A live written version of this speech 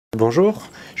Bonjour,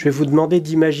 je vais vous demander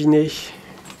d'imaginer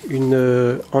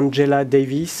une Angela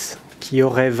Davis qui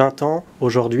aurait 20 ans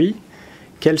aujourd'hui.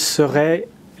 Quelles seraient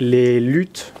les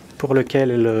luttes pour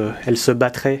lesquelles elle se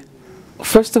battrait?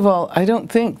 First of all, I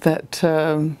don't think that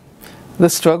the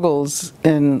struggles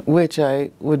in which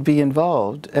I would be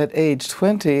involved at age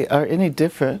 20 are any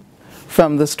different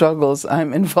from the struggles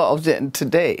I'm involved in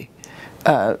today.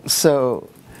 So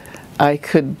I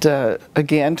could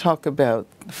again talk about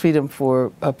freedom for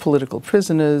political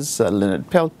prisoners, Leonard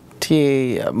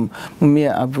Peltier,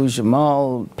 Mumia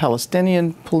Abu-Jamal,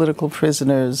 Palestinian political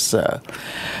prisoners.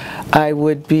 I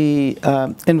would be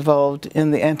involved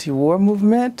in the anti-war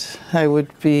movement. I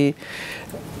would be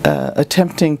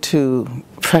attempting to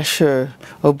pressure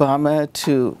Obama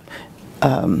to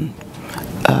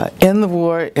end the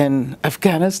war in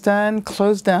Afghanistan,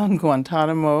 close down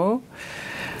Guantanamo.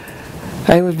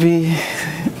 I would be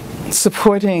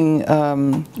supporting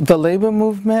the labor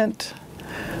movement.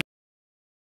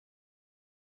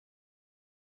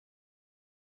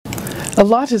 A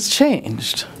lot has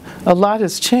changed. A lot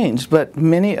has changed, but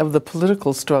many of the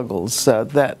political struggles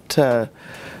that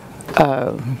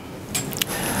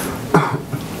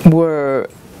were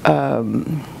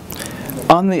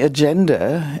on the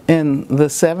agenda in the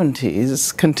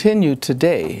 70s continue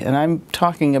today. And I'm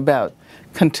talking about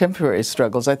contemporary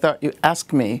struggles. I thought you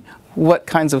asked me what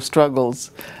kinds of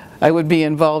struggles I would be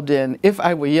involved in if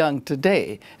I were young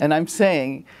today. And I'm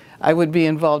saying I would be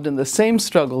involved in the same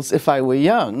struggles if I were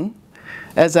young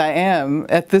as I am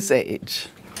at this age.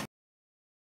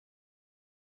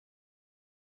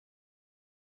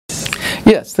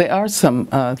 Yes, there are some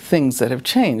things that have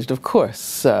changed, of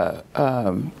course.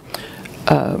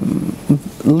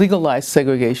 Legalized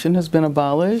segregation has been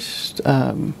abolished.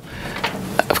 Of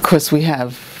course, we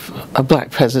have a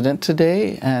black president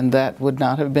today, and that would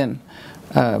not have been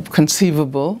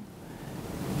conceivable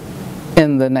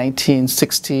in the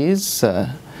 1960s,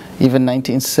 even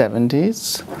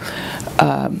 1970s.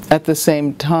 At the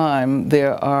same time,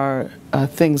 there are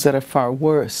things that are far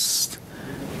worse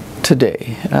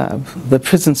today. The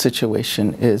prison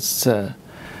situation is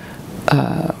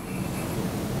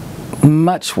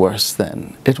much worse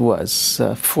than it was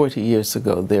 40 years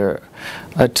ago. There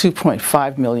are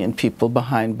 2.5 million people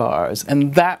behind bars,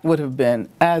 and that would have been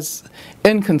as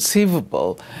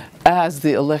inconceivable as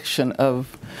the election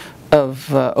of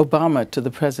Obama to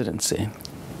the presidency.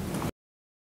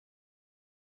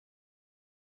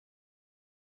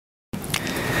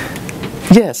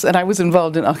 Yes, and I was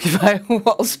involved in Occupy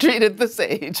Wall Street at this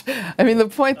age. I mean, the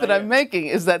point that I'm making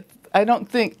is that I don't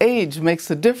think age makes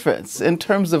a difference in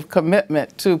terms of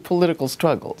commitment to political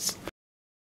struggles.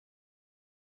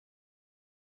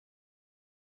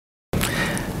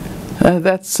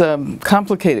 That's a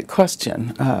complicated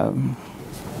question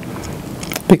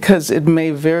because it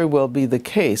may very well be the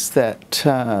case that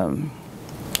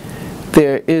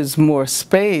there is more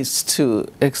space to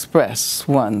express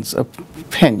one's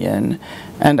opinion,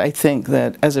 and I think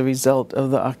that as a result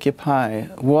of the Occupy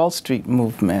Wall Street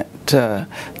movement,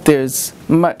 there's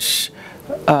much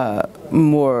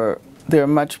more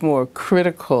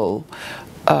critical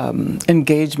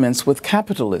engagements with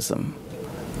capitalism.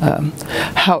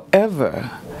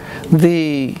 However,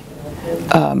 the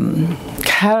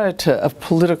character of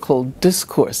political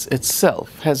discourse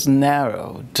itself has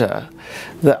narrowed.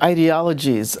 The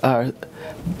ideologies are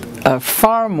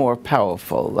far more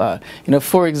powerful.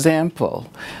 For example,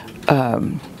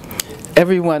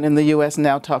 everyone in the U.S.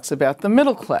 now talks about the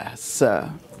middle class,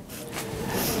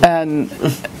 and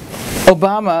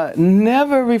Obama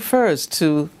never refers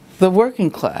to the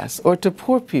working class or to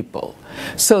poor people.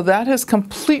 So that has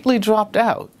completely dropped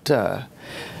out.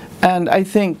 And I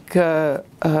think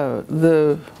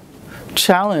the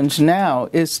challenge now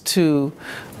is to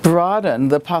broaden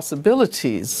the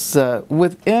possibilities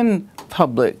within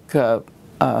public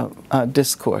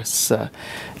discourse.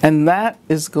 And that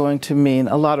is going to mean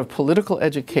a lot of political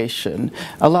education,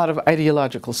 a lot of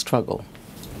ideological struggle.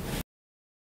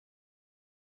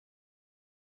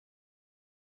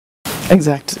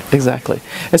 Exactly.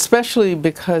 Especially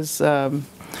because the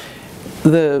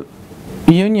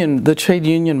trade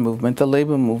union movement, the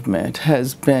labor movement,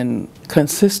 has been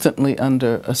consistently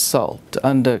under assault,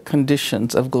 under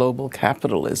conditions of global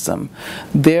capitalism.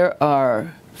 There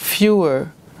are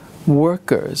fewer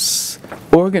workers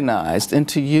organized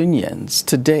into unions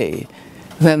today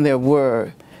than there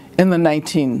were in the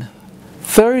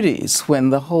 1930s, when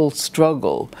the whole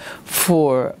struggle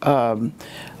for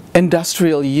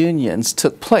industrial unions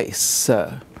took place.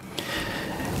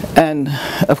 And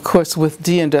of course, with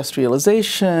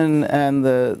deindustrialization and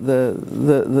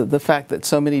the fact that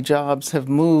so many jobs have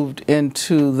moved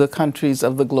into the countries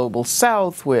of the global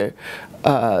south, where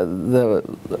the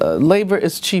labor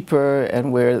is cheaper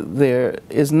and where there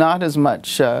is not as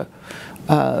much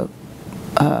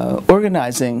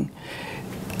organizing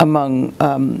among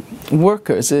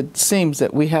workers, it seems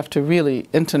that we have to really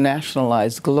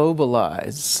internationalize,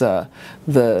 globalize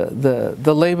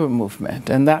the labor movement,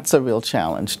 and that's a real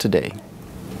challenge today.